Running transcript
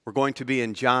We're going to be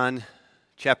in John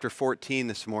chapter 14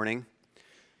 this morning,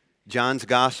 John's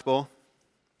Gospel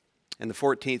in the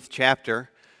 14th chapter.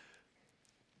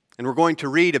 And we're going to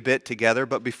read a bit together,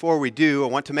 but before we do, I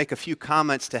want to make a few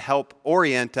comments to help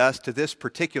orient us to this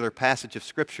particular passage of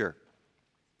Scripture.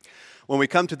 When we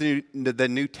come to the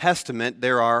New Testament,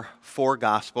 there are four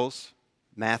Gospels: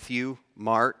 Matthew,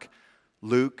 Mark,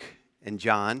 Luke, and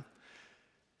John.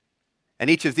 And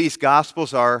each of these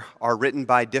Gospels are written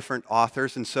by different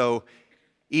authors, and so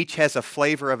each has a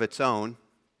flavor of its own.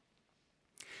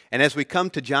 And as we come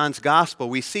to John's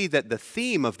Gospel, we see that the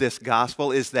theme of this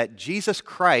Gospel is that Jesus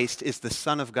Christ is the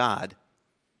Son of God.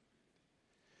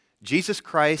 Jesus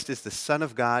Christ is the Son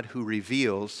of God who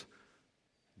reveals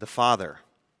the Father.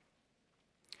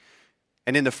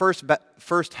 And in the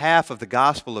first half of the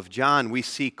Gospel of John, we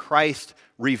see Christ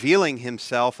revealing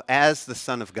himself as the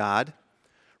Son of God,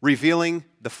 revealing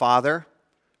the Father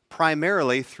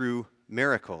primarily through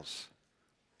miracles,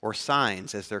 or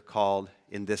signs as they're called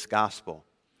in this Gospel.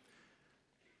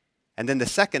 And then the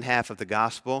second half of the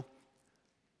Gospel,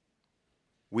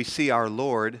 we see our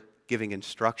Lord giving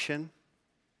instruction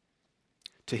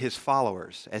to his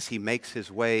followers as he makes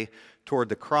his way toward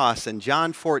the cross. And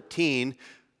John 14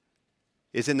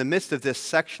 is in the midst of this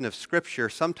section of Scripture,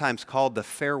 sometimes called the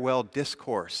farewell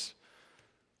discourse.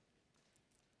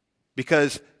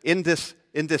 Because in this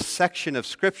section of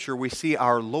Scripture, we see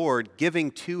our Lord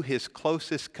giving to his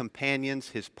closest companions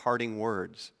his parting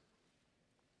words.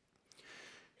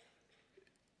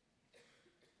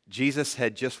 Jesus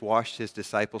had just washed his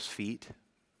disciples' feet.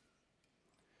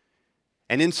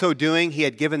 And in so doing, he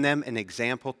had given them an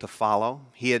example to follow.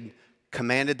 He had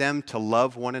commanded them to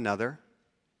love one another.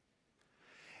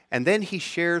 And then he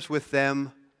shares with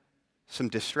them some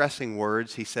distressing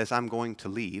words. He says, "I'm going to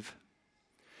leave.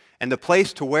 And the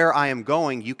place to where I am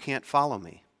going, you can't follow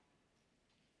me.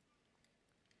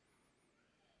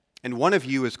 And one of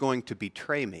you is going to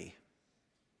betray me.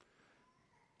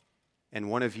 And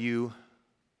one of you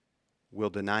will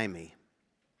deny me."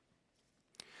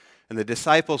 And the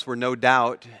disciples were no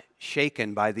doubt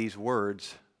shaken by these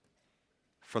words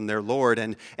from their Lord.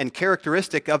 And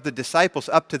characteristic of the disciples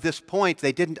up to this point,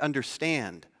 they didn't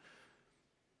understand.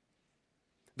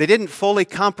 They didn't fully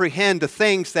comprehend the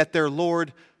things that their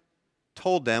Lord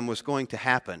told them was going to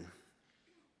happen.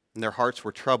 And their hearts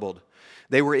were troubled.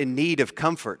 They were in need of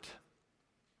comfort.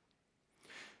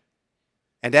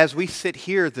 And as we sit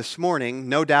here this morning,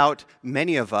 no doubt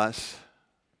many of us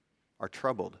are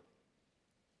troubled.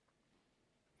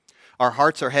 Our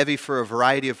hearts are heavy for a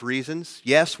variety of reasons.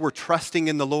 Yes, we're trusting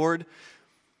in the Lord.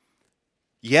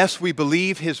 Yes, we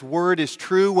believe his word is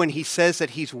true when he says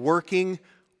that he's working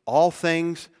all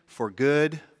things for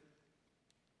good.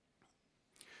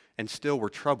 And still we're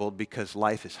troubled because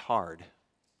life is hard.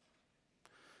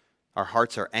 Our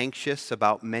hearts are anxious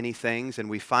about many things, and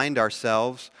we find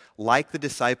ourselves, like the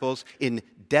disciples, in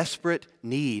desperate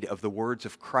need of the words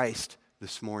of Christ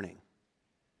this morning.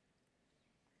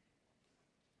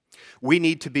 We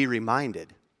need to be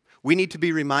reminded. We need to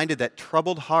be reminded that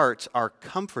troubled hearts are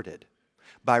comforted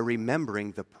by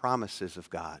remembering the promises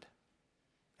of God.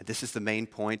 And this is the main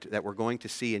point that we're going to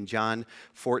see in John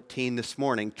 14 this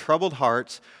morning. Troubled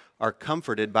hearts are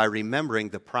comforted by remembering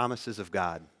the promises of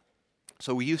God.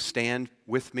 So will you stand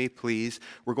with me, please?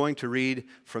 We're going to read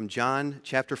from John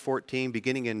chapter 14,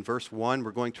 beginning in verse 1.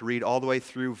 We're going to read all the way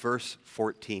through verse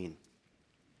 14.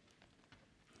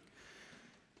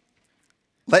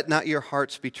 "Let not your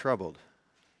hearts be troubled.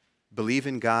 Believe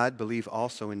in God, believe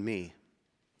also in me.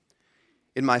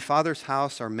 In my Father's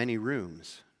house are many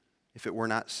rooms. If it were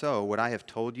not so, would I have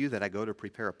told you that I go to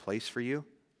prepare a place for you?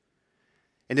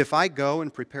 And if I go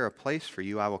and prepare a place for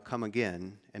you, I will come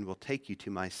again and will take you to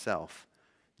myself,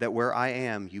 that where I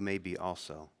am you may be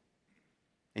also.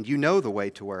 And you know the way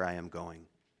to where I am going."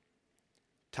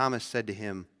 Thomas said to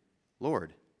him,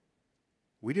 "Lord,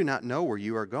 we do not know where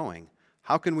you are going.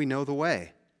 How can we know the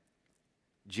way?"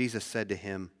 Jesus said to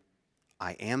him,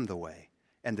 "I am the way,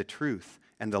 and the truth,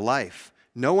 and the life.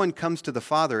 No one comes to the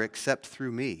Father except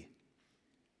through me.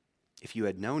 If you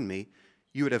had known me,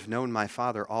 you would have known my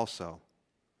Father also.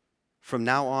 From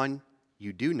now on,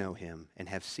 you do know him and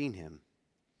have seen him."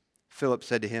 Philip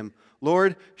said to him,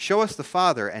 "Lord, show us the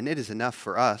Father, and it is enough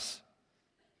for us."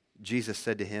 Jesus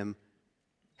said to him,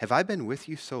 "Have I been with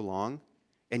you so long,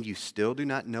 and you still do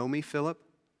not know me, Philip?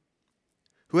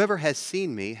 Whoever has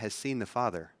seen me has seen the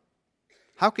Father.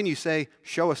 How can you say,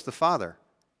 'Show us the Father'?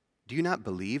 Do you not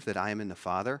believe that I am in the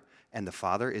Father, and the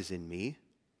Father is in me?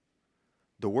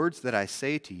 The words that I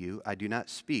say to you, I do not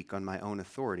speak on my own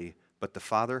authority, but the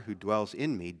Father who dwells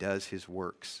in me does his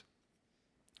works.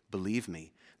 Believe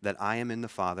me that I am in the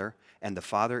Father, and the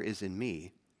Father is in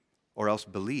me, or else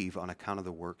believe on account of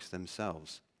the works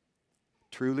themselves.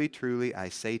 Truly, truly, I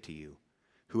say to you,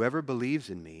 whoever believes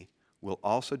in me will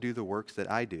also do the works that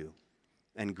I do,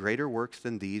 and greater works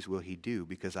than these will he do,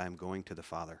 because I am going to the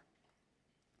Father.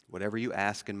 Whatever you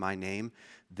ask in my name,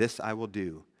 this I will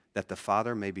do, that the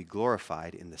Father may be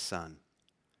glorified in the Son.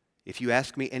 If you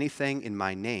ask me anything in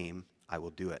my name, I will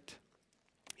do it."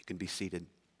 You can be seated.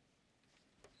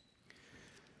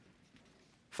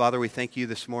 Father, we thank you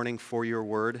this morning for your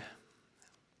word.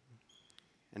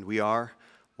 And we are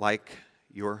like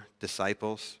your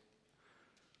disciples.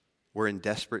 We're in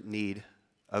desperate need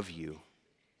of you.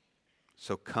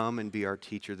 So come and be our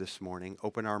teacher this morning.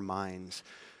 Open our minds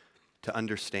to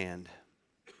understand.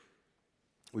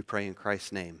 We pray in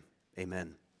Christ's name.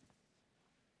 Amen.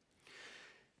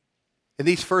 In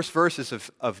these first verses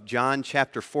of John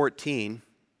chapter 14,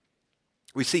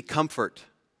 we see comfort.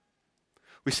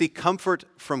 We see comfort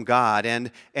from God,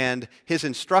 and his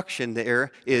instruction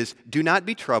there is, do not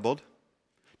be troubled.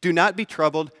 Do not be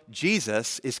troubled.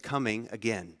 Jesus is coming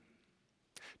again.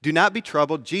 Do not be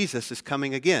troubled. Jesus is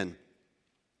coming again.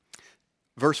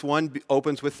 Verse 1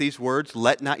 opens with these words,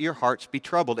 "Let not your hearts be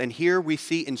troubled." And here we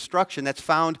see instruction that's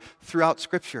found throughout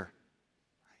Scripture.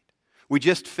 We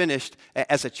just finished,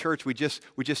 as a church, we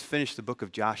just finished the book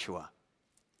of Joshua.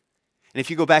 And if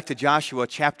you go back to Joshua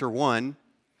chapter 1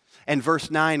 and verse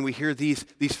 9, we hear these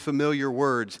familiar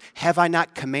words. "Have I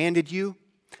not commanded you?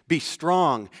 Be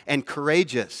strong and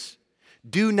courageous.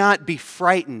 Do not be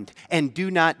frightened and do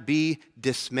not be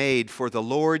dismayed, for the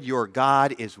Lord your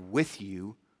God is with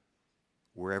you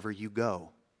wherever you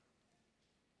go."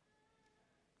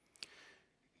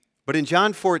 But in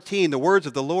John 14, the words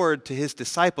of the Lord to his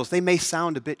disciples, they may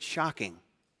sound a bit shocking.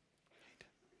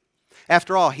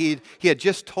 After all, he had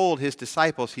just told his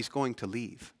disciples he's going to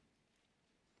leave.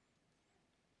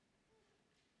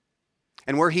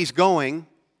 And where he's going,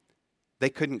 they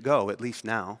couldn't go, at least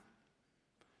now.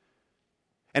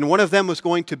 And one of them was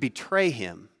going to betray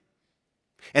him.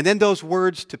 And then those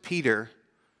words to Peter,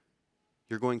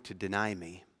 "You're going to deny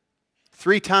me.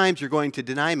 3 times you're going to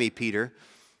deny me, Peter."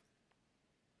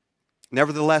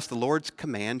 Nevertheless, the Lord's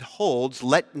command holds,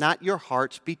 "Let not your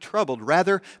hearts be troubled.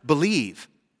 Rather, believe.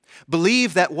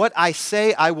 Believe that what I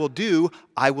say I will do,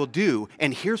 I will do.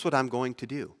 And here's what I'm going to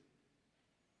do.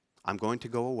 I'm going to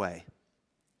go away.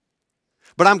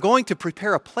 But I'm going to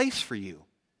prepare a place for you.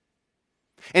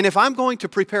 And if I'm going to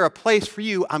prepare a place for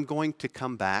you, I'm going to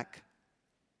come back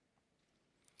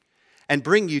and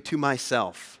bring you to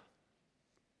myself."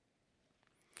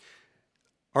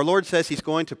 Our Lord says he's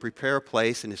going to prepare a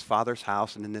place in his Father's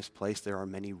house, and in this place there are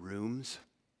many rooms.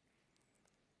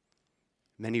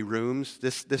 Many rooms.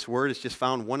 This word is just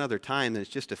found one other time, and it's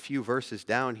just a few verses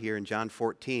down here in John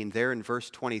 14. There in verse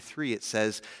 23 it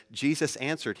says, "Jesus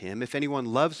answered him, 'If anyone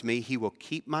loves me, he will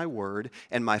keep my word,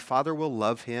 and my Father will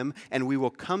love him, and we will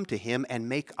come to him and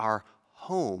make our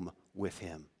home with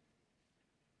him.'"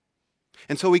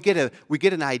 And so we get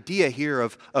an idea here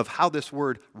of how this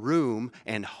word room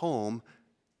and home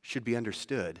should be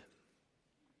understood.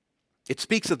 It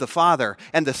speaks of the Father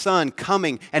and the Son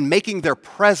coming and making their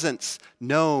presence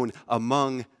known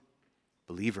among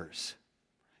believers.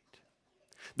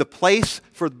 The place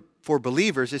for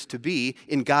believers is to be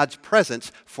in God's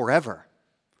presence forever.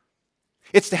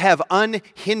 It's to have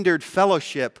unhindered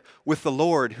fellowship with the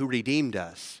Lord who redeemed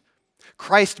us.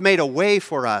 Christ made a way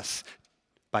for us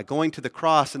by going to the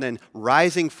cross and then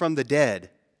rising from the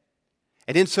dead.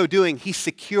 And in so doing, he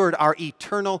secured our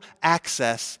eternal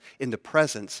access in the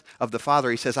presence of the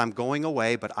Father. He says, "I'm going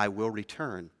away, but I will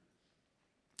return."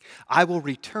 I will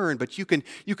return, but you can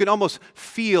almost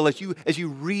feel, as you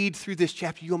read through this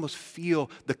chapter, you almost feel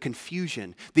the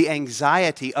confusion, the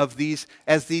anxiety of these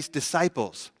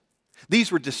disciples.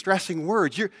 These were distressing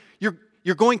words.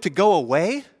 You're going to go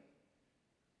away?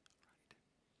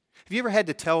 Have you ever had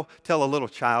to tell a little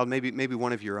child, maybe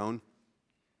one of your own,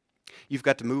 you've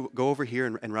got to go over here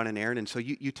and run an errand, and so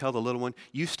you tell the little one,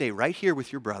 "You stay right here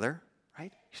with your brother,"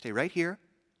 right? You stay right here.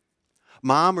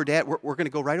 "Mom or Dad, we're going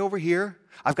to go right over here.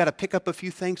 I've got to pick up a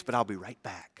few things, but I'll be right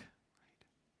back."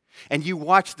 And you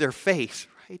watch their face,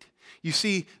 right? You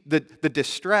see the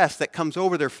distress that comes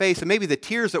over their face, and maybe the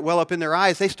tears that well up in their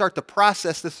eyes. They start to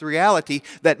process this reality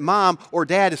that Mom or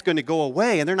Dad is going to go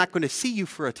away, and they're not going to see you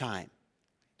for a time.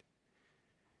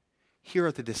 Here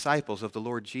are the disciples of the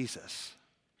Lord Jesus.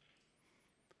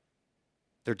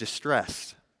 They're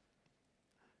distressed.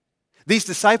 These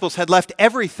disciples had left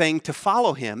everything to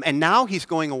follow him, and now he's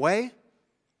going away?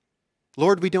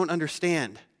 Lord, we don't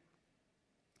understand.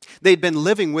 They'd been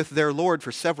living with their Lord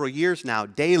for several years now,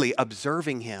 daily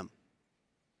observing him.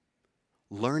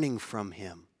 learning from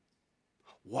him,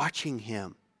 watching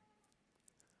him,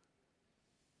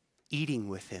 eating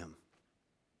with him.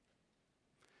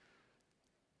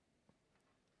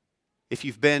 If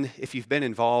you've been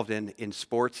involved in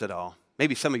sports at all,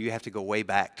 maybe some of you have to go way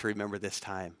back to remember this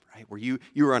time, right? Where you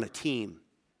were on a team,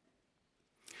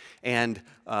 and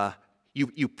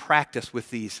you practice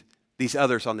with these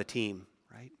others on the team,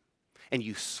 right? And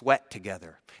you sweat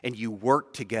together, and you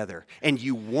worked together, and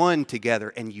you won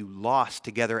together, and you lost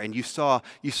together, and you saw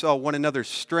one another's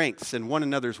strengths and one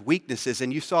another's weaknesses,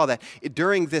 and you saw that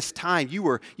during this time you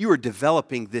were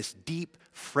developing this deep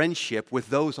friendship with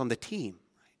those on the team.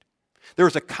 There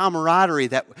was a camaraderie,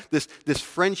 that this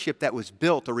friendship that was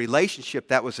built, a relationship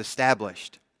that was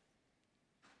established.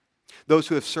 Those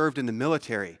who have served in the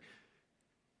military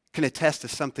can attest to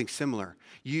something similar.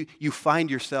 You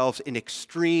find yourselves in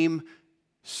extreme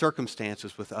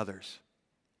circumstances with others,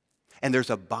 and there's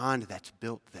a bond that's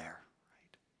built there.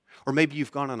 Right? Or maybe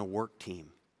you've gone on a work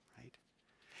team, right?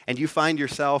 And you find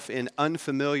yourself in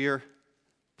unfamiliar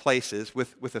places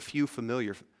with a few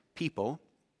familiar people.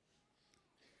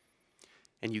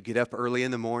 And you get up early in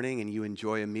the morning and you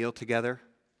enjoy a meal together.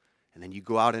 And then you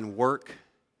go out and work.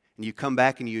 And you come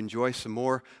back and you enjoy some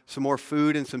more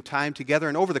food and some time together.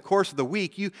 And over the course of the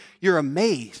week, you're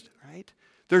amazed, right?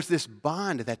 There's this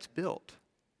bond that's built.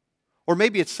 Or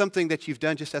maybe it's something that you've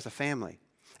done just as a family.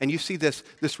 And you see this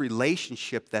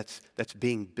relationship that's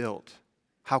being built.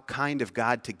 How kind of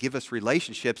God to give us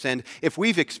relationships. And if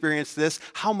we've experienced this,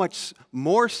 how much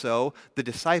more so the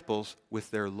disciples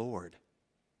with their Lord.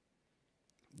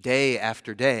 Day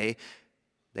after day,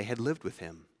 they had lived with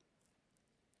him.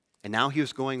 And now he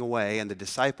was going away, and the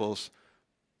disciples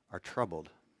are troubled.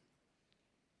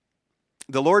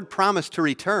 The Lord promised to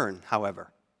return,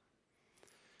 however.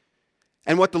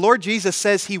 And what the Lord Jesus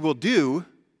says he will do,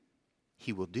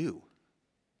 he will do.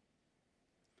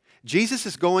 Jesus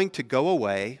is going to go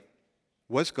away,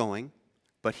 was going,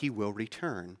 but he will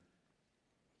return.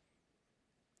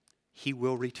 He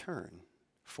will return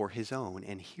for his own,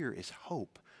 and here is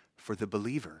hope for the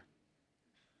believer.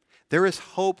 There is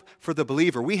hope for the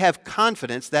believer. We have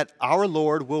confidence that our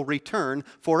Lord will return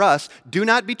for us. Do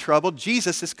not be troubled.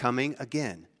 Jesus is coming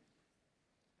again.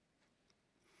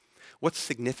 What's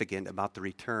significant about the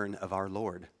return of our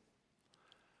Lord?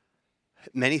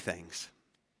 Many things.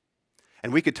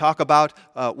 And we could talk about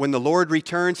when the Lord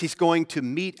returns, he's going to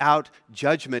mete out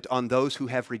judgment on those who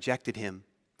have rejected him.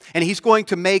 And he's going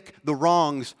to make the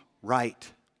wrongs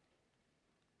right.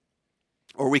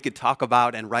 Or we could talk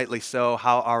about, and rightly so,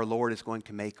 how our Lord is going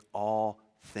to make all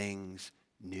things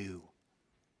new.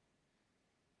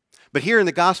 But here in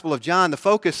the Gospel of John, the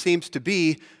focus seems to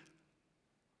be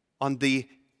on the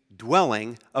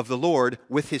dwelling of the Lord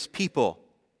with his people.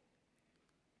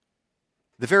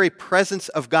 The very presence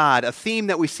of God, a theme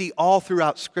that we see all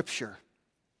throughout Scripture.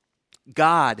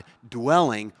 God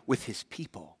dwelling with his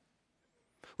people.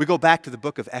 We go back to the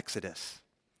book of Exodus.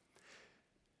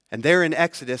 And there in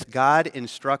Exodus, God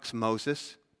instructs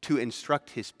Moses to instruct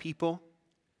his people,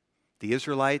 the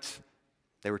Israelites.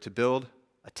 They were to build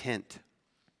a tent,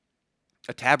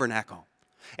 a tabernacle.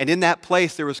 And in that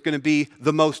place, there was going to be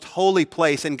the most holy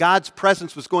place, and God's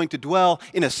presence was going to dwell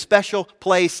in a special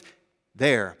place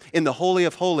there, in the Holy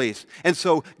of Holies. And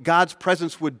so God's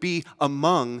presence would be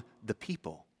among the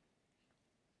people.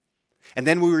 And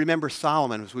then we remember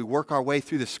Solomon as we work our way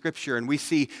through the Scripture, and we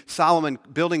see Solomon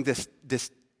building this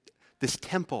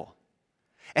temple.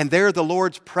 And there the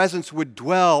Lord's presence would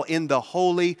dwell in the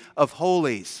Holy of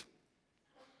Holies.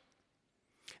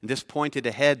 And this pointed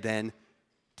ahead then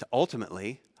to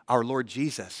ultimately our Lord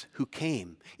Jesus, who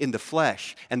came in the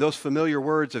flesh. And those familiar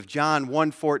words of John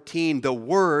 1:14, the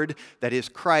Word, that is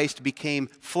Christ, became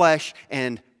flesh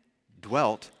and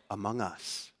dwelt among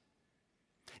us.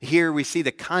 Here we see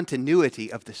the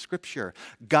continuity of the Scripture.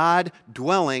 God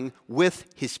dwelling with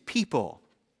his people.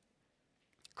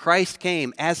 Christ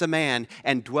came as a man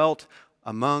and dwelt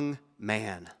among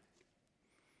man.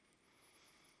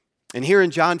 And here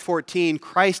in John 14,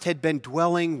 Christ had been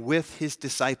dwelling with his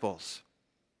disciples.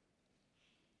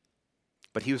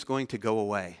 But he was going to go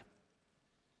away.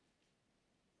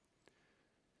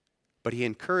 But he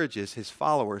encourages his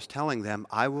followers, telling them,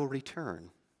 I will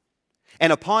return.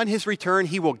 And upon his return,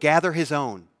 he will gather his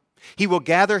own. He will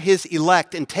gather his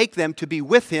elect and take them to be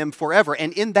with him forever.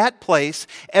 And in that place,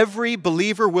 every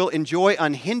believer will enjoy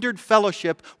unhindered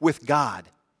fellowship with God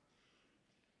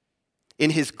in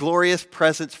his glorious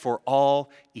presence for all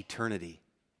eternity.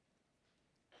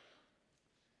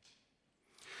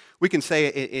 We can say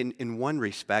in one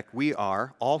respect, we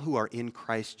are, all who are in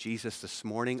Christ Jesus this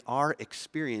morning, are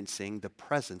experiencing the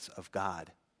presence of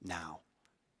God now.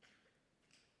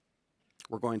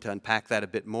 We're going to unpack that a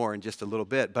bit more in just a little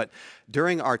bit. But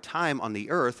during our time on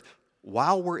the earth,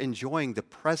 while we're enjoying the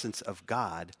presence of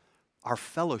God, our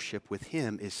fellowship with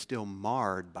Him is still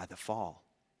marred by the fall.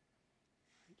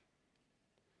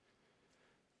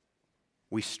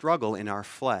 We struggle in our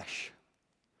flesh,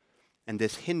 and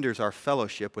this hinders our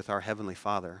fellowship with our Heavenly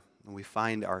Father. And we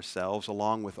find ourselves,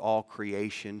 along with all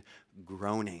creation,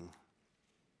 groaning,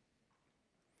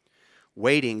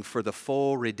 waiting for the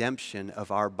full redemption of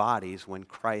our bodies when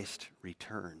Christ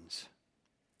returns.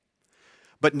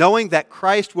 But knowing that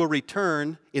Christ will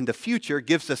return in the future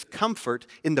gives us comfort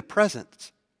in the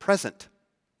present.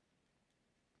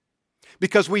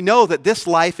 Because we know that this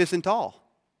life isn't all.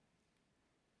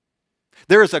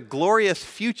 There is a glorious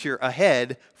future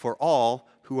ahead for all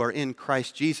who are in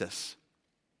Christ Jesus.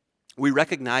 We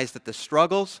recognize that the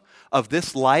struggles of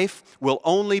this life will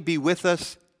only be with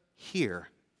us here.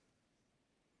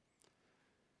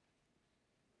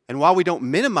 And while we don't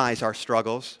minimize our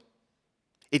struggles,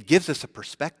 it gives us a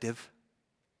perspective.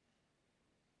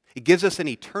 It gives us an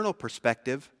eternal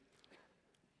perspective.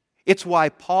 It's why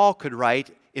Paul could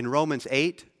write in Romans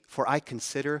 8, "For I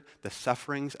consider the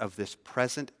sufferings of this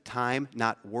present time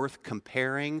not worth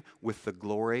comparing with the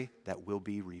glory that will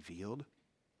be revealed."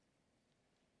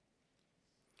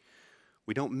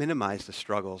 We don't minimize the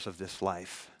struggles of this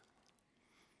life.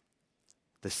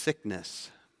 The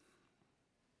sickness,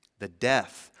 the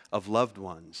death of loved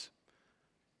ones,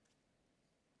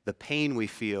 the pain we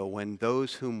feel when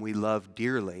those whom we love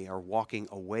dearly are walking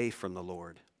away from the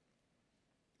Lord,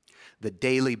 the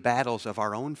daily battles of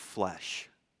our own flesh,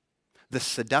 the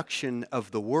seduction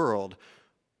of the world,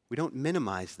 we don't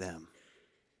minimize them.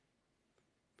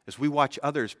 As we watch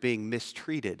others being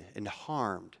mistreated and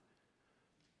harmed,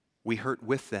 we hurt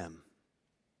with them.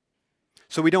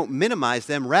 So we don't minimize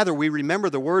them. Rather, we remember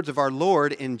the words of our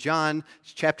Lord in John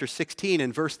chapter 16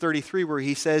 and verse 33, where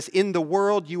He says, "In the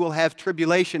world you will have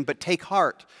tribulation, but take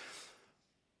heart.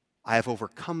 I have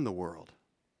overcome the world."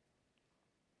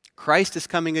 Christ is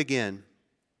coming again.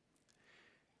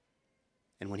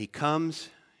 And when He comes,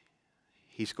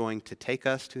 He's going to take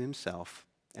us to Himself,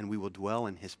 and we will dwell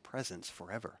in His presence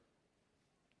forever.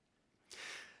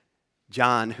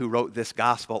 John, who wrote this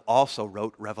gospel, also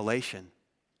wrote Revelation.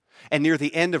 And near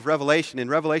the end of Revelation, in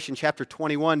Revelation chapter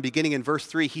 21, beginning in verse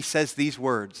 3, he says these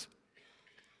words,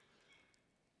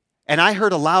 "And I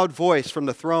heard a loud voice from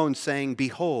the throne saying,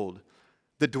 'Behold,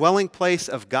 the dwelling place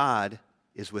of God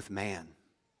is with man.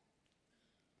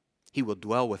 He will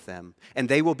dwell with them, and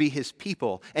they will be His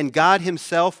people, and God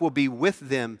Himself will be with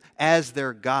them as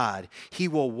their God. He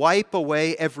will wipe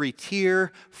away every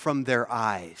tear from their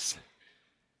eyes.'"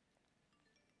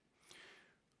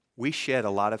 We shed a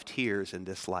lot of tears in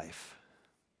this life.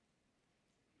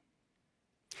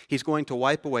 He's going to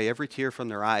wipe away every tear from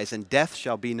their eyes, and death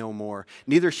shall be no more.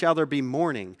 Neither shall there be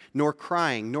mourning, nor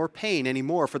crying, nor pain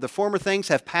anymore, for the former things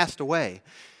have passed away.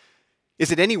 Is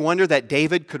it any wonder that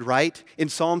David could write in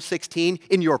Psalm 16,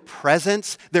 "In your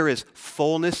presence there is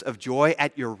fullness of joy.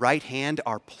 At your right hand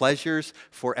are pleasures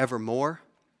forevermore"?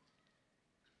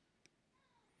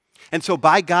 And so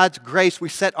by God's grace, we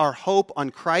set our hope on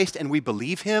Christ and we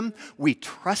believe Him. We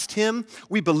trust Him.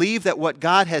 We believe that what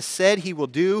God has said He will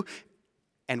do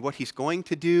and what He's going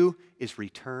to do is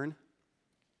return.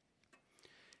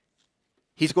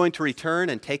 He's going to return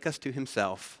and take us to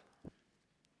Himself.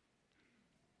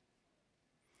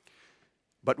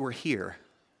 But we're here.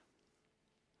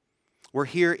 We're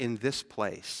here in this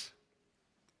place.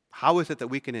 How is it that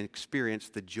we can experience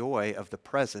the joy of the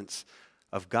presence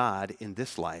of God in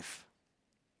this life,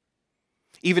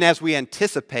 even as we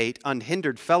anticipate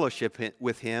unhindered fellowship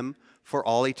with Him for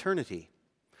all eternity?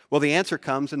 Well, the answer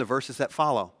comes in the verses that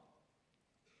follow.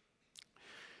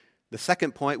 The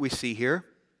second point we see here,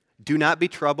 do not be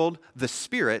troubled, the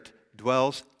Spirit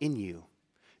dwells in you.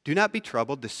 Do not be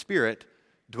troubled, the Spirit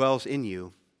dwells in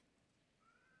you.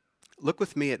 Look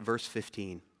with me at verse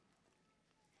 15.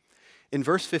 In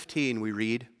verse 15 we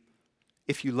read,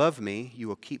 "If you love me, you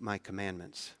will keep my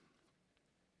commandments.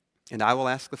 And I will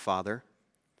ask the Father,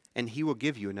 and He will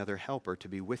give you another helper to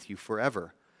be with you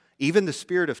forever, even the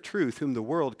Spirit of truth, whom the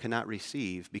world cannot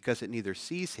receive, because it neither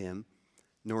sees Him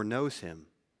nor knows Him.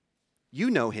 You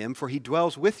know Him, for He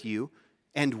dwells with you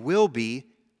and will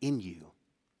be in you."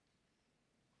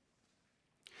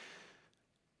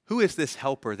 Who is this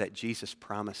helper that Jesus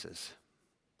promises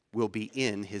will be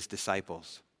in His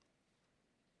disciples?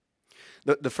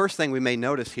 The first thing we may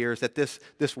notice here is that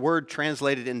this word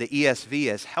translated in the ESV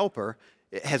as helper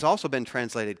has also been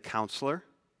translated counselor,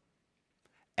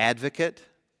 advocate,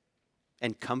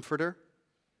 and comforter.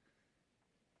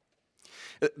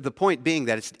 The point being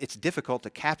that it's difficult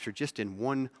to capture just in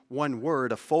one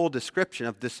word a full description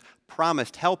of this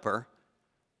promised helper,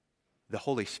 the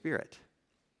Holy Spirit.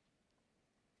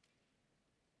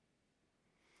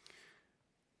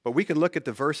 But we can look at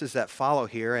the verses that follow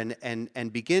here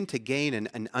and begin to gain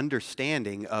an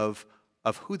understanding of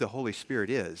who the Holy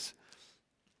Spirit is.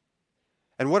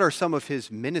 And what are some of his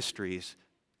ministries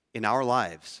in our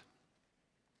lives?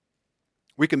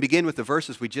 We can begin with the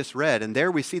verses we just read, and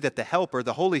there we see that the Helper,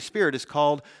 the Holy Spirit, is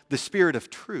called the Spirit of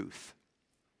Truth.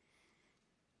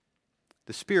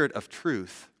 The Spirit of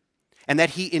Truth. And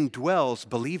that he indwells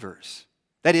believers.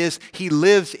 That is, he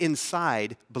lives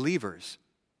inside believers.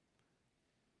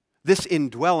 This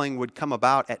indwelling would come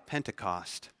about at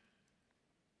Pentecost.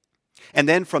 And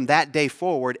then from that day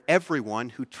forward, everyone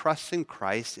who trusts in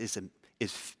Christ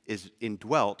is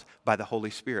indwelt by the Holy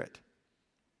Spirit.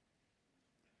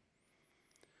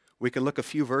 We can look a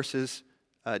few verses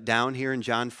down here in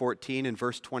John 14 and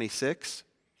verse 26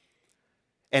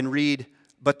 and read,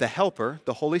 "But the Helper,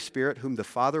 the Holy Spirit, whom the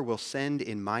Father will send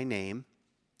in my name,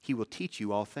 he will teach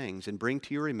you all things and bring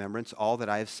to your remembrance all that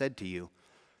I have said to you."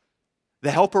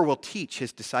 The Helper will teach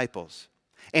his disciples,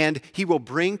 and he will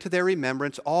bring to their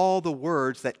remembrance all the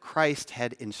words that Christ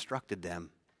had instructed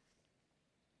them.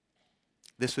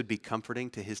 This would be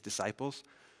comforting to his disciples.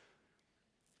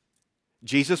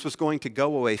 Jesus was going to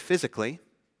go away physically,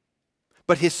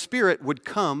 but his Spirit would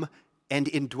come and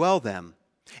indwell them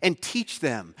and teach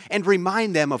them and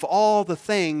remind them of all the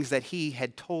things that he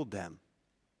had told them.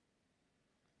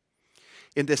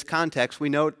 In this context, we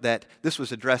note that this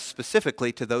was addressed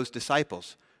specifically to those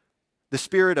disciples. The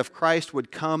Spirit of Christ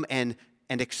would come and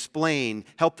explain,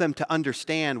 help them to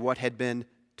understand what had been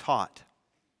taught.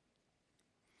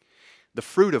 The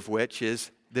fruit of which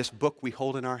is this book we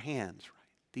hold in our hands, right?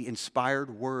 The inspired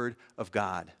Word of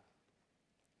God,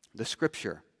 the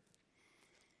Scripture.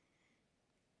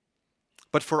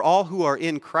 But for all who are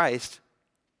in Christ,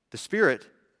 the Spirit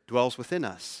dwells within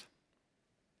us.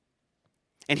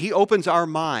 And he opens our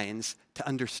minds to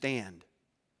understand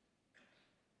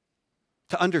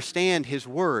his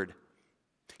Word.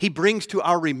 He brings to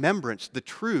our remembrance the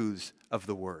truths of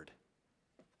the Word.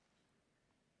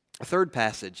 A third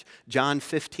passage, John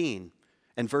 15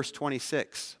 and verse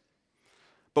 26.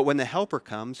 "But when the Helper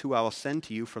comes, who I will send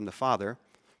to you from the Father,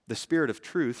 the Spirit of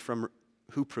truth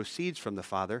who proceeds from the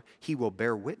Father, he will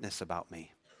bear witness about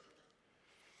me."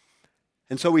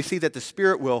 And so we see that the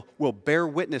Spirit will bear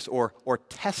witness or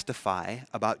testify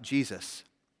about Jesus.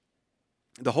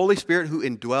 The Holy Spirit who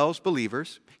indwells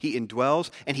believers, he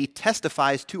indwells and he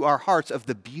testifies to our hearts of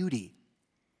the beauty,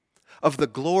 of the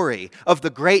glory, of the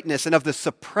greatness, and of the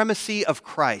supremacy of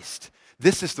Christ.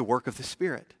 This is the work of the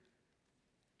Spirit.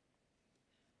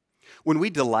 When we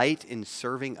delight in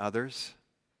serving others,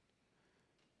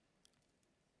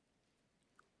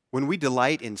 when we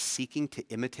delight in seeking to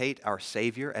imitate our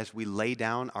Savior as we lay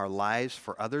down our lives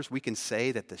for others, we can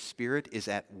say that the Spirit is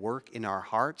at work in our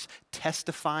hearts,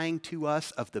 testifying to us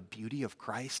of the beauty of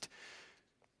Christ.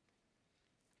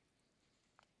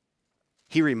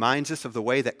 He reminds us of the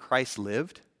way that Christ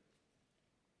lived.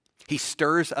 He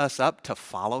stirs us up to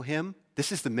follow him.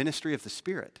 This is the ministry of the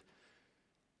Spirit.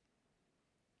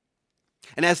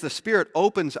 And as the Spirit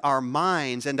opens our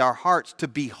minds and our hearts to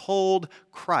behold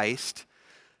Christ,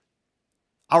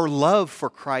 our love for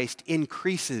Christ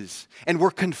increases and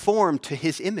we're conformed to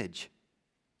his image.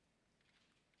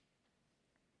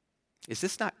 Is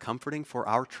this not comforting for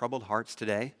our troubled hearts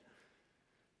today?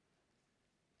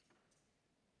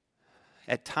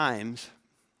 At times,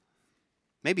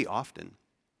 maybe often,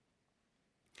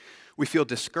 we feel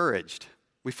discouraged.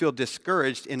 We feel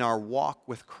discouraged in our walk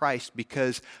with Christ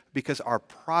because our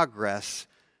progress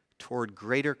toward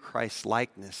greater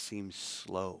Christ-likeness seems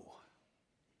slow.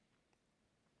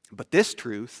 But this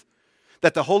truth,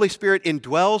 that the Holy Spirit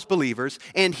indwells believers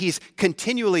and he's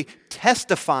continually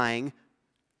testifying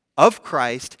of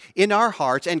Christ in our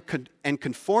hearts and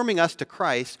conforming us to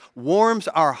Christ, warms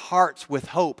our hearts with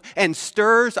hope and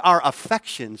stirs our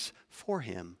affections for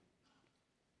him.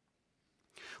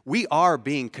 We are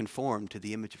being conformed to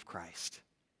the image of Christ.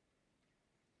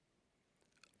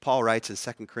 Paul writes in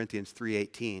 2 Corinthians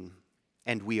 3:18,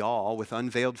 "And we all, with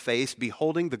unveiled face,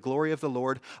 beholding the glory of the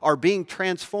Lord, are being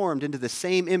transformed into the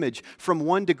same image from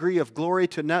one degree of glory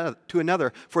to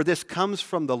another, for this comes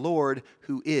from the Lord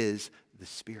who is the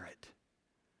Spirit."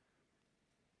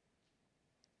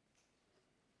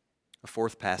 A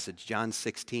fourth passage, John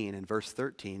 16 and verse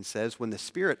 13 says, "When the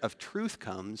Spirit of truth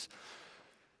comes,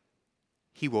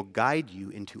 he will guide you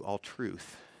into all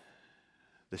truth."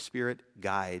 The Spirit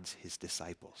guides his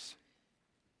disciples.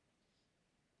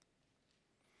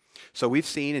 So we've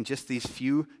seen in just these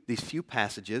few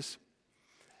passages,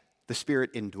 the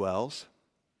Spirit indwells,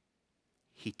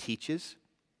 He teaches,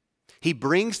 He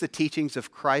brings the teachings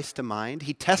of Christ to mind,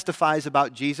 He testifies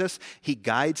about Jesus, He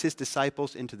guides His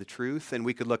disciples into the truth, and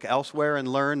we could look elsewhere and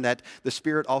learn that the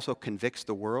Spirit also convicts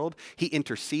the world. He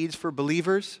intercedes for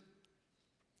believers,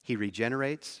 He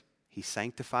regenerates, He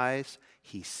sanctifies,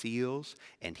 He seals,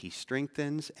 and He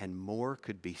strengthens, and more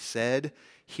could be said.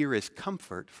 Here is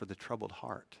comfort for the troubled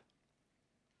heart.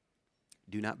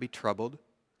 Do not be troubled.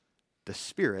 The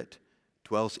Spirit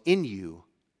dwells in you,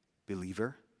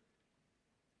 believer.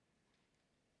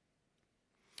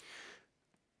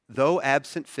 Though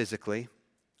absent physically,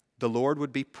 the Lord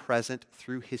would be present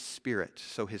through His Spirit,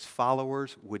 so His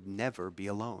followers would never be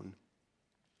alone.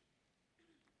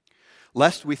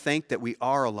 Lest we think that we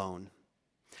are alone,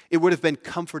 it would have been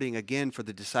comforting again for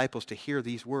the disciples to hear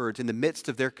these words. In the midst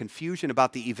of their confusion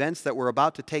about the events that were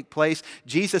about to take place,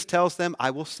 Jesus tells them,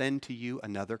 I will send to you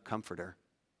another comforter.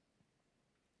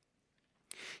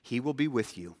 He will be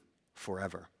with you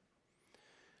forever.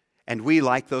 And we,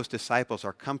 like those disciples,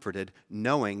 are comforted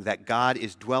knowing that God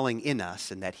is dwelling in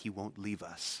us and that He won't leave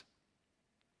us.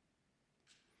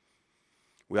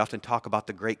 We often talk about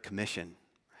the Great Commission.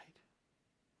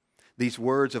 These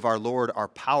words of our Lord are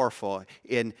powerful.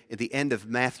 At the end of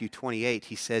Matthew 28,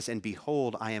 He says, and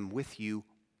behold, I am with you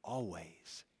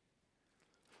always.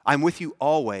 I'm with you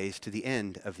always to the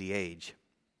end of the age.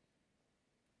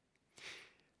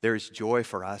 There is joy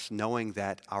for us knowing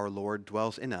that our Lord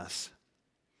dwells in us.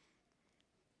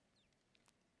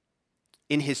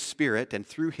 In His Spirit and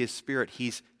through His Spirit,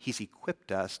 He's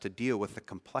equipped us to deal with the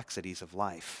complexities of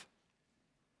life.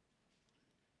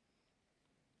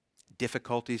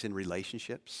 Difficulties in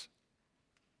relationships.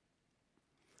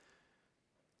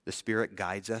 The Spirit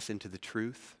guides us into the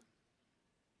truth.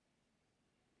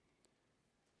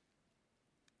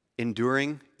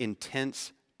 Enduring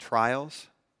intense trials.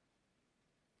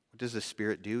 What does the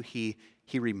Spirit do? He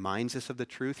reminds us of the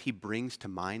truth. He brings to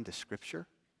mind the Scripture.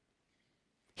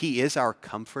 He is our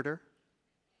comforter.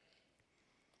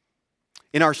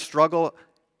 In our struggle,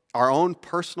 our own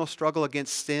personal struggle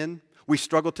against sin, we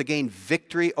struggle to gain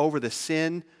victory over the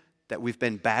sin that we've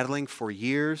been battling for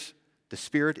years. The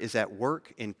Spirit is at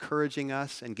work encouraging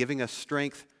us and giving us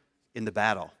strength in the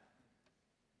battle.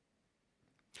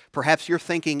 Perhaps you're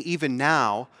thinking even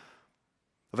now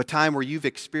of a time where you've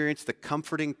experienced the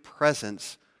comforting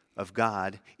presence of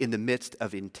God in the midst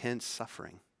of intense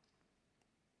suffering.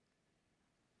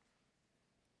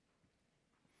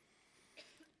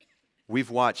 We've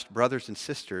watched brothers and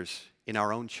sisters in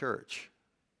our own church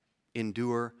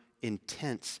endure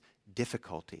intense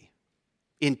difficulty,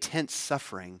 intense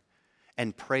suffering,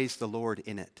 and praise the Lord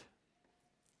in it.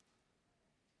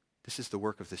 This is the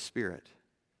work of the Spirit.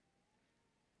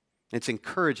 It's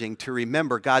encouraging to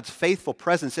remember God's faithful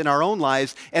presence in our own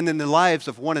lives and in the lives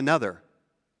of one another.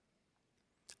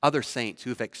 Other saints who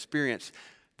have experienced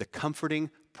the comforting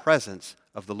presence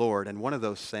of the Lord, and one of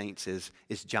those saints is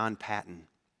John Paton.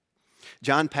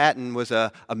 John Paton was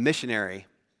a missionary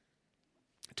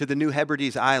to the New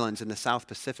Hebrides Islands in the South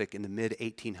Pacific in the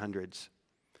mid-1800s.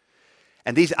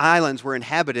 And these islands were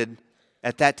inhabited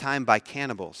at that time by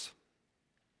cannibals.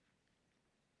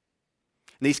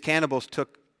 And these cannibals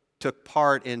took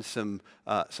part in some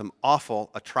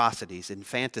awful atrocities,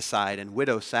 infanticide and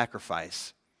widow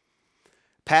sacrifice.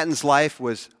 Paton's life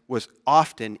was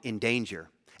often in danger,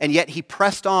 and yet he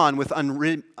pressed on with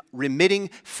unremitting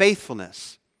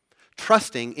faithfulness,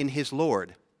 trusting in his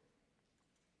Lord.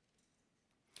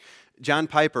 John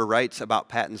Piper writes about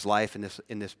Paton's life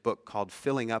in this book called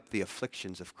Filling Up the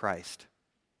Afflictions of Christ.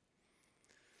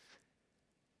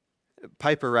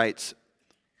 Piper writes,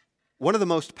 one of the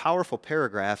most powerful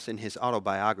paragraphs in his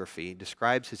autobiography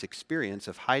describes his experience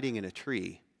of hiding in a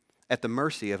tree at the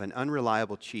mercy of an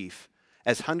unreliable chief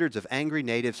as hundreds of angry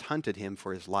natives hunted him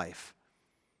for his life.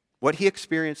 What he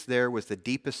experienced there was the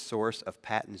deepest source of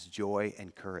Paton's joy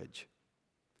and courage.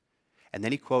 And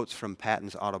then he quotes from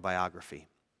Paton's autobiography.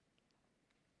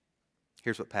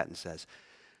 Here's what Paton says.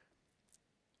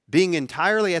 Being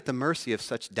entirely at the mercy of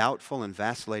such doubtful and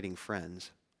vacillating friends,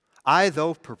 I,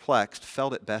 though perplexed,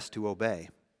 felt it best to obey.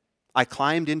 I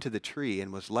climbed into the tree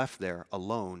and was left there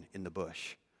alone in the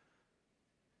bush.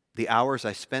 The hours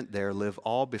I spent there live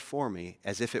all before me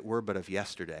as if it were but of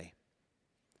yesterday.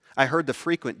 I heard the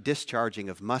frequent discharging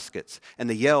of muskets and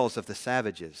the yells of the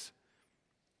savages.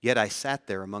 Yet I sat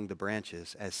there among the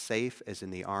branches as safe as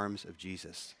in the arms of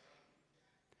Jesus.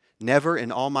 Never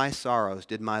in all my sorrows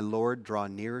did my Lord draw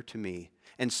nearer to me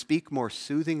and speak more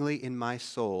soothingly in my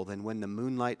soul than when the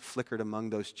moonlight flickered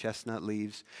among those chestnut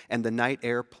leaves and the night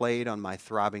air played on my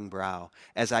throbbing brow,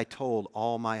 as I told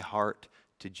all my heart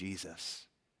to Jesus.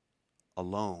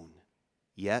 Alone,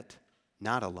 yet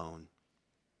not alone.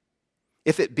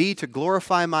 If it be to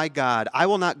glorify my God, I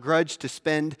will not grudge to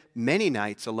spend many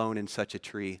nights alone in such a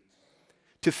tree,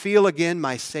 to feel again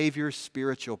my Savior's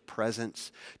spiritual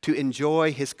presence, to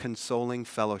enjoy his consoling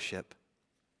fellowship.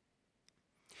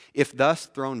 If thus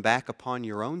thrown back upon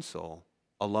your own soul,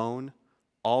 alone,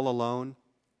 all alone,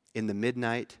 in the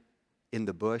midnight, in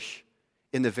the bush,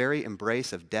 in the very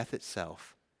embrace of death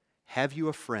itself, have you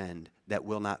a friend that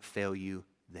will not fail you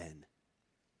then?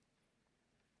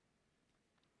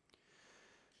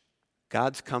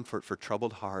 God's comfort for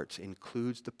troubled hearts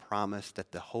includes the promise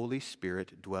that the Holy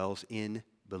Spirit dwells in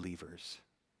believers.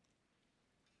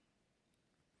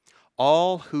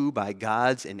 All who by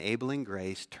God's enabling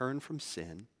grace turn from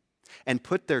sin and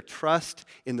put their trust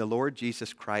in the Lord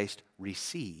Jesus Christ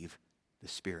receive the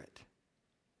Spirit.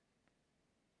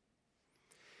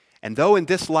 And though in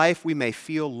this life we may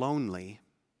feel lonely,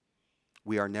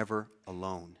 we are never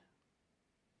alone.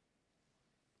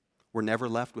 We're never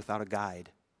left without a guide,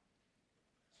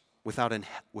 without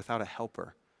a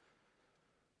helper,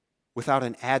 without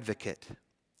an advocate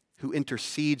who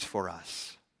intercedes for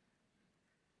us.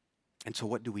 And so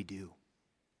what do we do?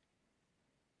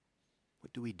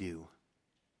 What do we do?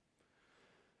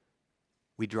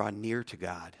 We draw near to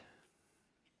God.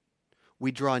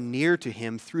 We draw near to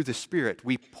him through the Spirit.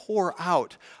 We pour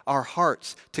out our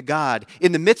hearts to God.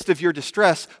 In the midst of your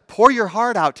distress, pour your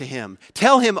heart out to him.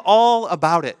 Tell him all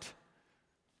about it.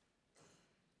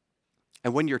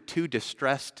 And when you're too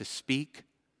distressed to speak,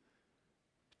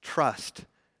 trust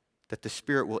that the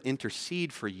Spirit will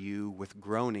intercede for you with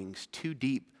groanings too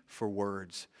deep for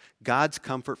words. God's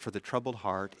comfort for the troubled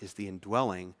heart is the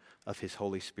indwelling of his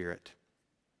Holy Spirit.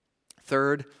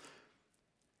 Third,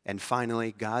 and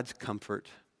finally, God's comfort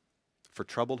for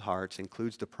troubled hearts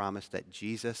includes the promise that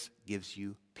Jesus gives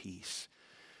you peace.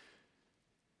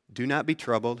 Do not be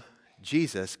troubled.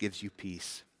 Jesus gives you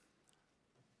peace.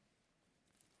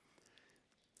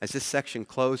 As this section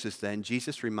closes then,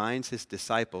 Jesus reminds his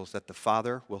disciples that the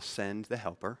Father will send the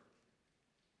Helper,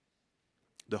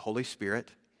 the Holy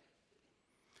Spirit,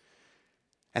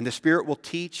 and the Spirit will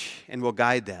teach and will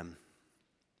guide them.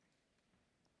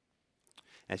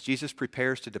 As Jesus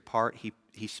prepares to depart,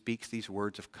 he speaks these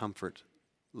words of comfort.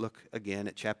 Look again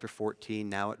at chapter 14,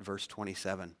 now at verse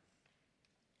 27.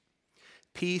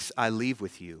 Peace I leave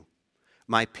with you.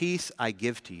 My peace I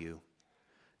give to you.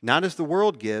 Not as the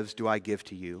world gives do I give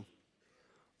to you.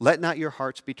 Let not your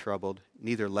hearts be troubled,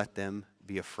 neither let them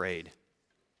be afraid.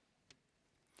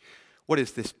 What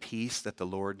is this peace that the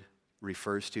Lord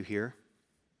refers to here?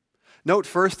 Note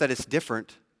first that it's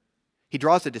different. He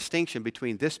draws a distinction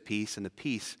between this peace and the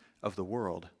peace of the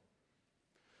world.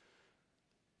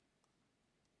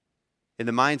 In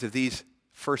the minds of these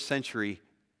first century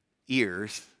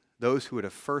ears, those who would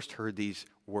have first heard these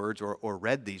words or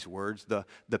read these words,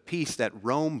 the peace that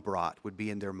Rome brought would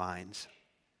be in their minds.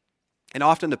 And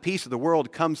often the peace of the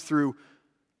world comes through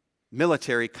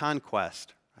military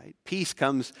conquest. Right? Peace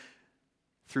comes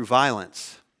through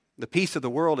violence. The peace of the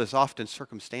world is often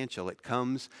circumstantial. It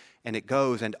comes and it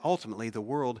goes, and ultimately the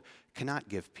world cannot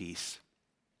give peace.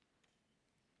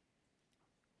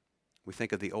 We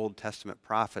think of the Old Testament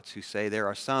prophets who say there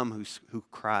are some who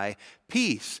cry,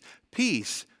 peace,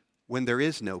 peace, when there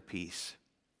is no peace.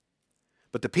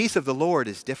 But the peace of the Lord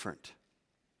is different.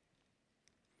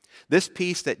 This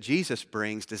peace that Jesus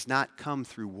brings does not come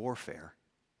through warfare,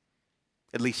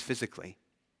 at least physically.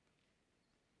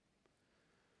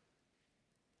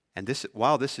 And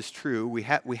while this is true, we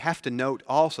have to note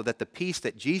also that the peace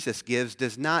that Jesus gives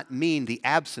does not mean the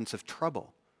absence of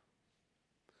trouble.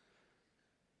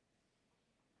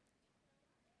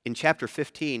 In chapter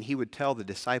 15, he would tell the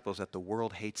disciples that the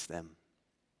world hates them.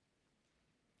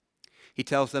 He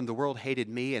tells them, the world hated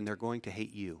me and they're going to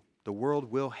hate you. The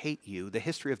world will hate you. The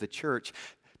history of the church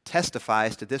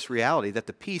testifies to this reality, that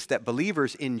the peace that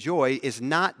believers enjoy is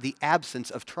not the absence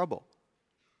of trouble.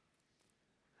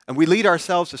 And we lead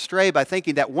ourselves astray by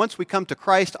thinking that once we come to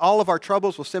Christ, all of our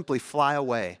troubles will simply fly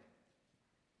away.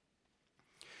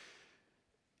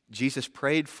 Jesus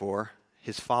prayed for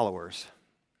his followers.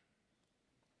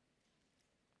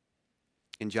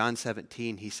 In John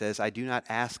 17, he says, I do not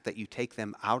ask that you take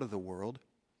them out of the world.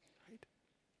 Right?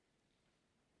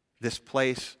 This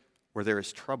place where there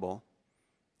is trouble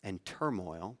and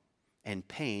turmoil and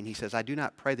pain, he says, I do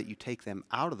not pray that you take them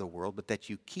out of the world, but that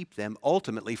you keep them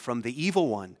ultimately from the evil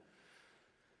one.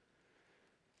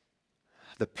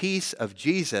 The peace of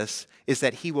Jesus is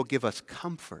that he will give us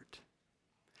comfort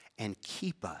and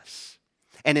keep us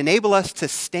and enable us to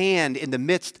stand in the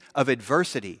midst of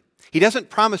adversity. He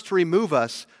doesn't promise to remove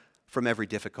us from every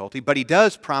difficulty, but he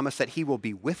does promise that he will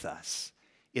be with us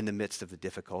in the midst of the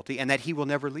difficulty and that he will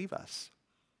never leave us.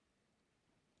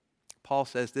 Paul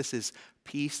says this is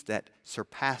peace that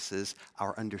surpasses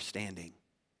our understanding.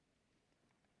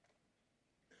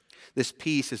 This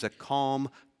peace is a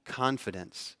calm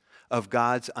confidence of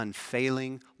God's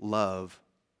unfailing love,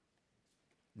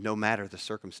 no matter the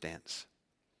circumstance.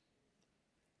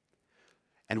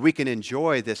 And we can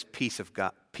enjoy this peace of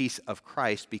God, peace of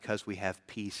Christ, because we have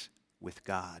peace with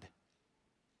God.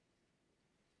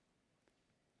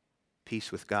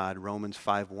 Peace with God. Romans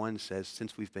 5:1 says,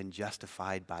 since we've been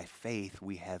justified by faith,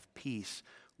 we have peace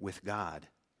with God.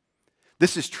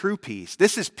 This is true peace.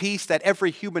 This is peace that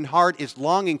every human heart is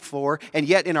longing for, and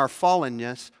yet in our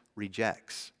fallenness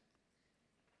rejects.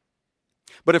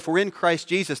 But if we're in Christ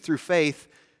Jesus through faith,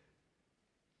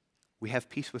 we have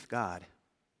peace with God.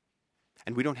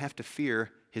 And we don't have to fear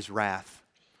his wrath,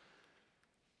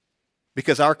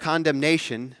 because our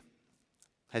condemnation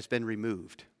has been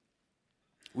removed.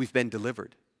 We've been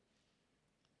delivered.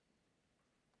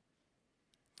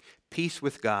 Peace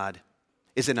with God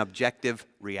is an objective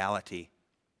reality.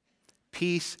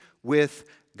 Peace with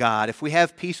God. If we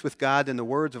have peace with God, then the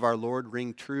words of our Lord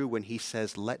ring true when he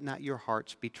says, let not your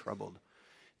hearts be troubled,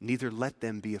 neither let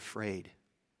them be afraid.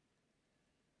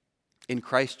 In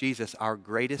Christ Jesus, our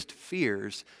greatest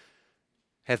fears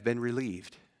have been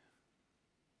relieved.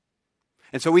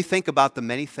 And so we think about the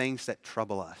many things that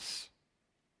trouble us.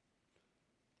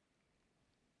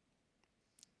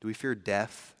 Do we fear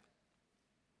death?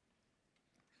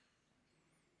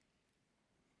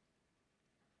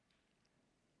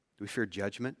 Do we fear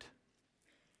judgment?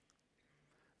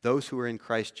 Those who are in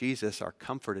Christ Jesus are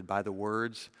comforted by the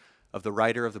words of the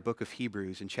writer of the book of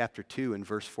Hebrews in chapter 2 and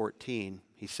verse 14.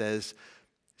 He says,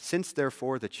 since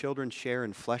therefore the children share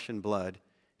in flesh and blood,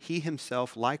 he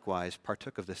himself likewise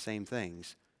partook of the same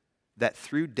things, that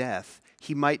through death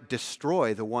he might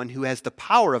destroy the one who has the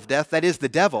power of death, that is the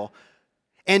devil,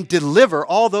 and deliver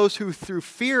all those who through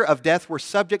fear of death were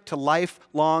subject to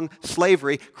lifelong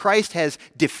slavery. Christ has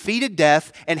defeated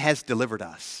death and has delivered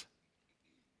us.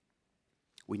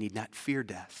 We need not fear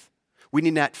death. We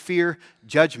need not fear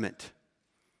judgment.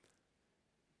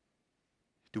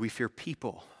 Do we fear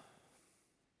people?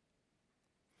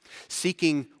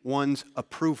 Seeking one's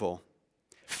approval,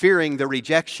 fearing the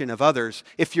rejection of others.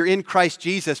 If you're in Christ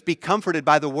Jesus, be comforted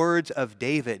by the words of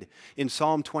David in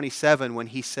Psalm 27 when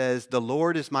he says, the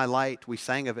Lord is my light. We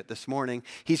sang of it this morning.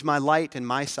 He's my light and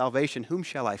my salvation. Whom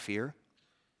shall I fear?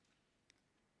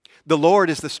 The Lord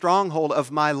is the stronghold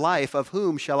of my life. Of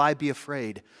whom shall I be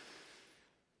afraid?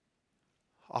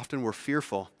 Often we're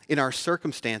fearful in our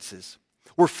circumstances.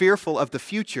 We're fearful of the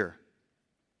future.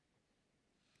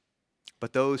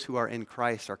 But those who are in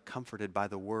Christ are comforted by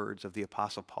the words of the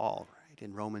Apostle Paul, right?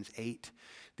 In Romans 8,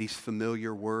 these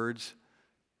familiar words,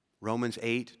 Romans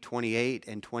 8, 28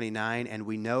 and 29, and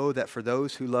we know that for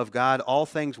those who love God, all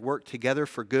things work together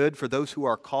for good, for those who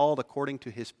are called according to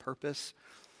his purpose.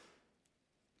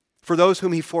 For those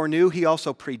whom he foreknew, he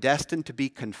also predestined to be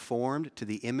conformed to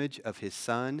the image of his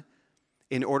Son,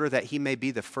 in order that he may be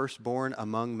the firstborn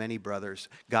among many brothers.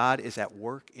 God is at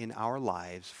work in our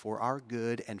lives for our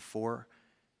good and for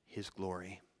his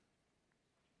glory.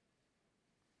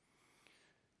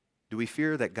 Do we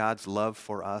fear that God's love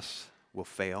for us will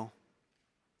fail?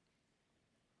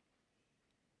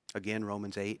 Again,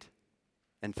 Romans 8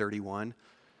 and 31.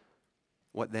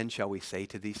 What then shall we say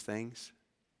to these things?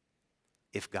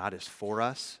 If God is for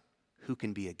us, who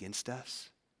can be against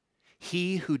us?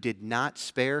 He who did not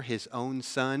spare his own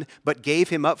Son, but gave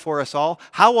him up for us all,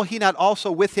 how will he not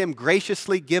also with him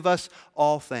graciously give us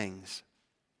all things?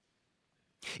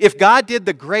 If God did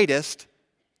the greatest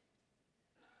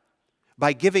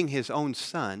by giving his own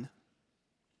Son,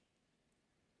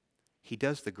 he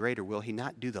does the greater. Will he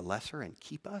not do the lesser and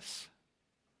keep us?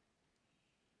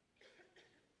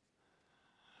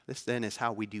 This then is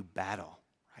how we do battle.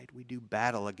 We do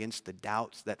battle against the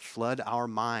doubts that flood our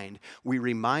mind. We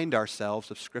remind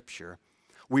ourselves of Scripture.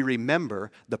 We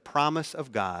remember the promise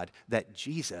of God that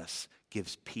Jesus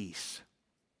gives peace.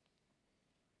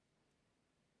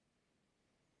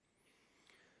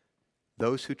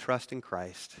 Those who trust in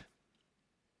Christ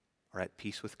are at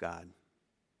peace with God.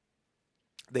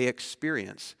 They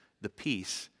experience the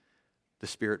peace the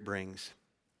Spirit brings.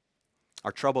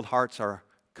 Our troubled hearts are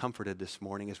comforted this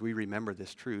morning as we remember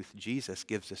this truth. Jesus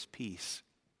gives us peace.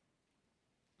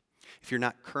 If you're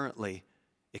not currently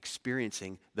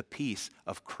experiencing the peace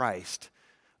of Christ,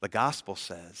 The gospel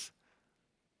says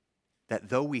that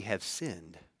though we have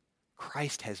sinned,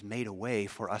 Christ has made a way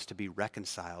for us to be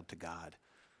reconciled to God.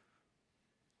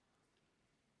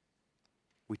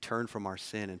 We turn from our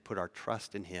sin and put our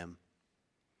trust in him,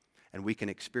 and we can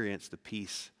experience the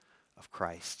peace of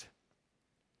Christ.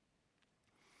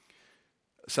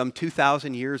 Some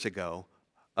 2,000 years ago,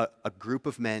 a group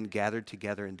of men gathered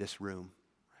together in this room,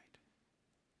 right?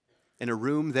 In a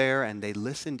room there, and they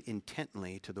listened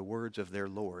intently to the words of their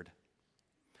Lord.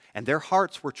 And their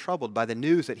hearts were troubled by the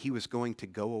news that he was going to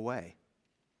go away.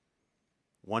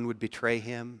 One would betray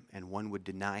him, and one would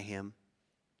deny him.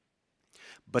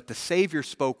 But the Savior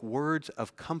spoke words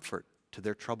of comfort to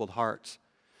their troubled hearts.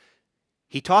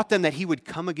 He taught them that he would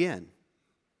come again,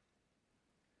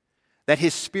 that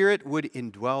his Spirit would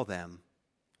indwell them,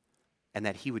 and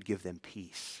that he would give them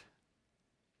peace.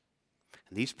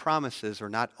 And these promises are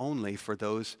not only for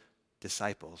those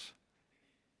disciples,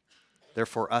 they're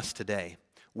for us today.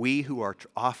 We who are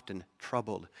often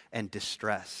troubled and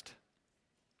distressed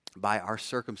by our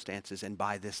circumstances and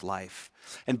by this life.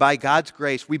 And by God's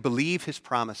grace, we believe his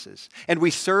promises, and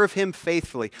we serve him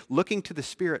faithfully, looking to the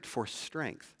Spirit for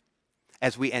strength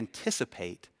as we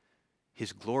anticipate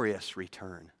his glorious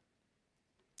return.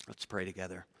 Let's pray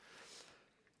together.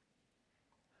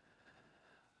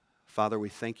 Father, we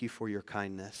thank you for your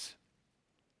kindness.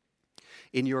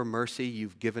 In your mercy,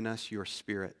 you've given us your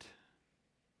Spirit.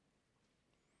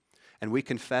 And we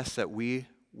confess that we're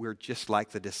just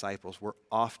like the disciples. We're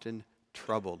often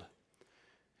troubled.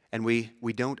 And we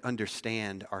don't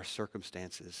understand our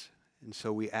circumstances. And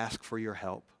so we ask for your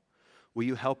help. Will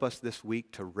you help us this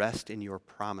week to rest in your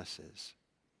promises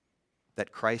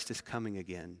that Christ is coming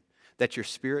again, that your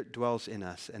Spirit dwells in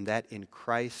us, and that in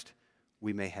Christ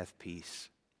we may have peace.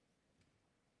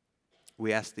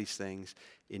 We ask these things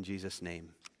in Jesus'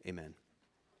 name. Amen.